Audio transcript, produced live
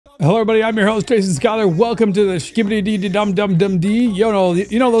Hello everybody, I'm your host Jason Skyler. Welcome to the Skibidi Dum Dum Dum D. You know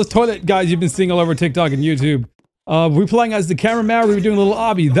those toilet guys you've been seeing all over TikTok and YouTube. We're playing as the cameraman. We're doing a little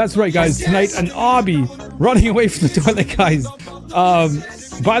obby. That's right guys, tonight an obby. Running away from the toilet guys.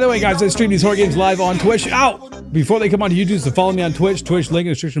 By the way guys, I stream these horror games live on Twitch. Ow! Before they come onto YouTube, so follow me on Twitch. Twitch link in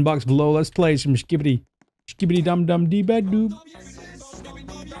the description box below. Let's play some Skibidi Dum Dum D Bad Doob.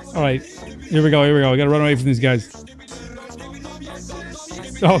 Alright, here we go. I gotta run away from these guys.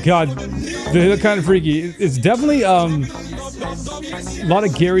 Oh god, they look kind of freaky. It's definitely a lot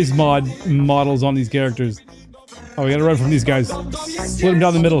of Gary's models on these characters. Oh, we gotta run from these guys. Split them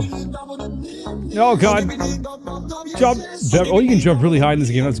down the middle. Oh god, jump! Oh, you can jump really high in this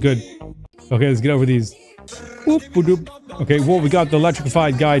game. That's good. Okay, let's get over these. Whoop, whoop, whoop. Okay, whoa, we got the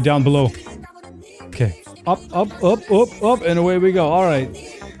electrified guy down below. Okay, up, and away we go. All right.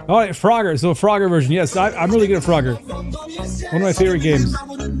 Alright, Frogger. So Frogger version. Yes, I'm really good at Frogger. One of my favorite games.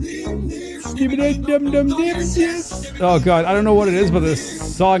 Oh god, I don't know what it is, but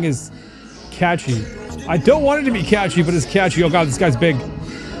this song is catchy. I don't want it to be catchy, but it's catchy. Oh god, this guy's big.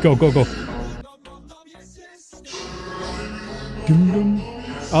 Go, go, go.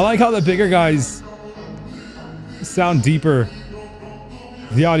 I like how the bigger guys sound deeper.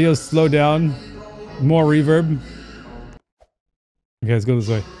 The audio's slowed down. More reverb. Okay, let's go this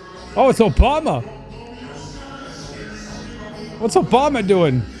way. Oh, it's Obama! What's Obama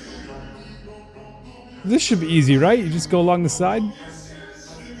doing? This should be easy, right? You just go along the side?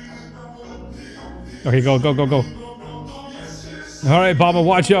 Okay, go, go, go, go. Alright, Obama,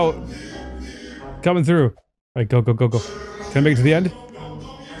 watch out! Coming through. Alright, go, go, go, go. Can I make it to the end?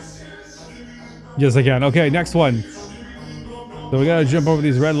 Yes, I can. Okay, next one. So we gotta jump over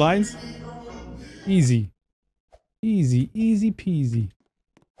these red lines. Easy. Easy, easy peasy.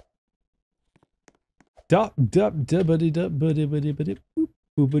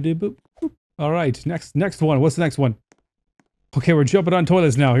 Alright, next one. What's the next one? Okay, we're jumping on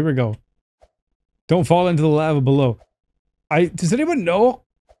toilets now. Here we go. Don't fall into the lava below. Does anyone know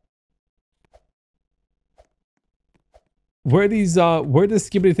where this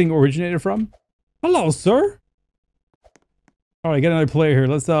Skibidi thing originated from? Hello, sir. Alright, get another player here.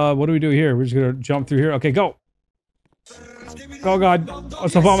 Let's what do we do here? We're just gonna jump through here. Okay, go. Oh god,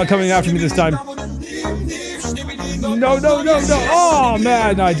 it's Obama coming after me this time. No, no, no, no. Oh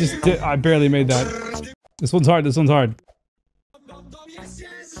man, I barely made that. This one's hard, I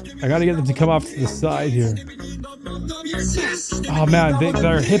gotta get them to come off to the side here. Oh man,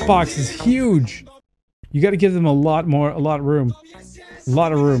 their hitbox is huge. You gotta give them a lot of room. A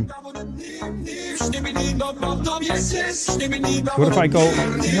lot of room. What if I go?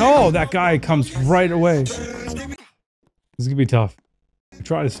 No, that guy comes right away. This is gonna be tough.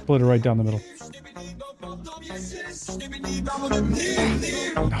 Try to split it right down the middle.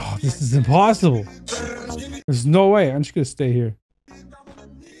 No, this is impossible. There's no way. I'm just gonna stay here.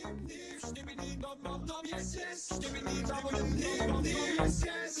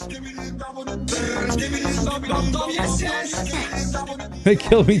 They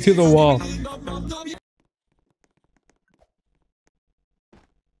killed me through the wall.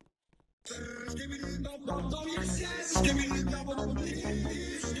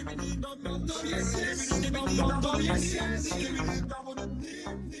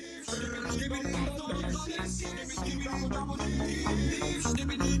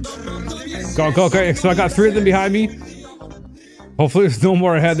 Go, go, go. So I got 3 of them behind me. Hopefully there's no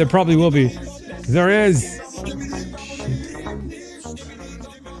more ahead. There probably will be. There is.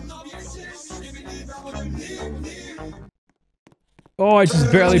 Oh, I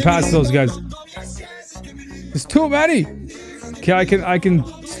just barely passed those guys. There's too many. Okay, I can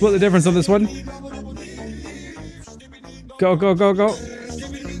split the difference on this one. Go, go, go, go.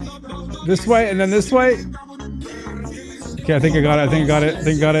 This way and then this way. Okay, I think I got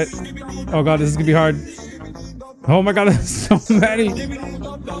it. Oh god, this is gonna be hard. Oh my god, there's so many.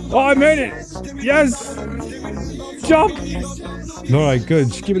 Oh, I made it. Yes. Jump. Alright, good.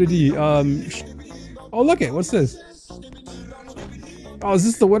 Skibidi. Oh, look it. What's this? Oh, is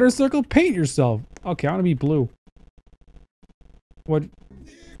this the winner circle? Paint yourself. Okay, I want to be blue. What?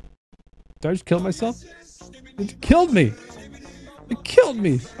 Did I just kill myself? It killed me. It killed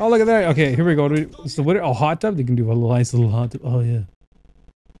me. Oh, look at that. Okay, here we go. It's the winner. Oh, hot tub. They can do a nice little hot tub. Oh, yeah.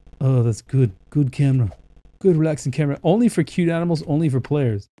 Oh, that's good. Good camera. Good relaxing camera. Only for cute animals. Only for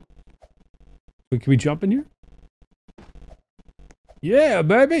players. Wait, can we jump in here? Yeah,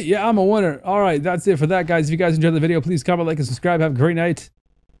 baby. Yeah, I'm a winner. All right, that's it for that, guys. If you guys enjoyed the video, please comment, like, and subscribe. Have a great night.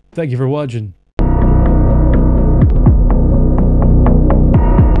 Thank you for watching.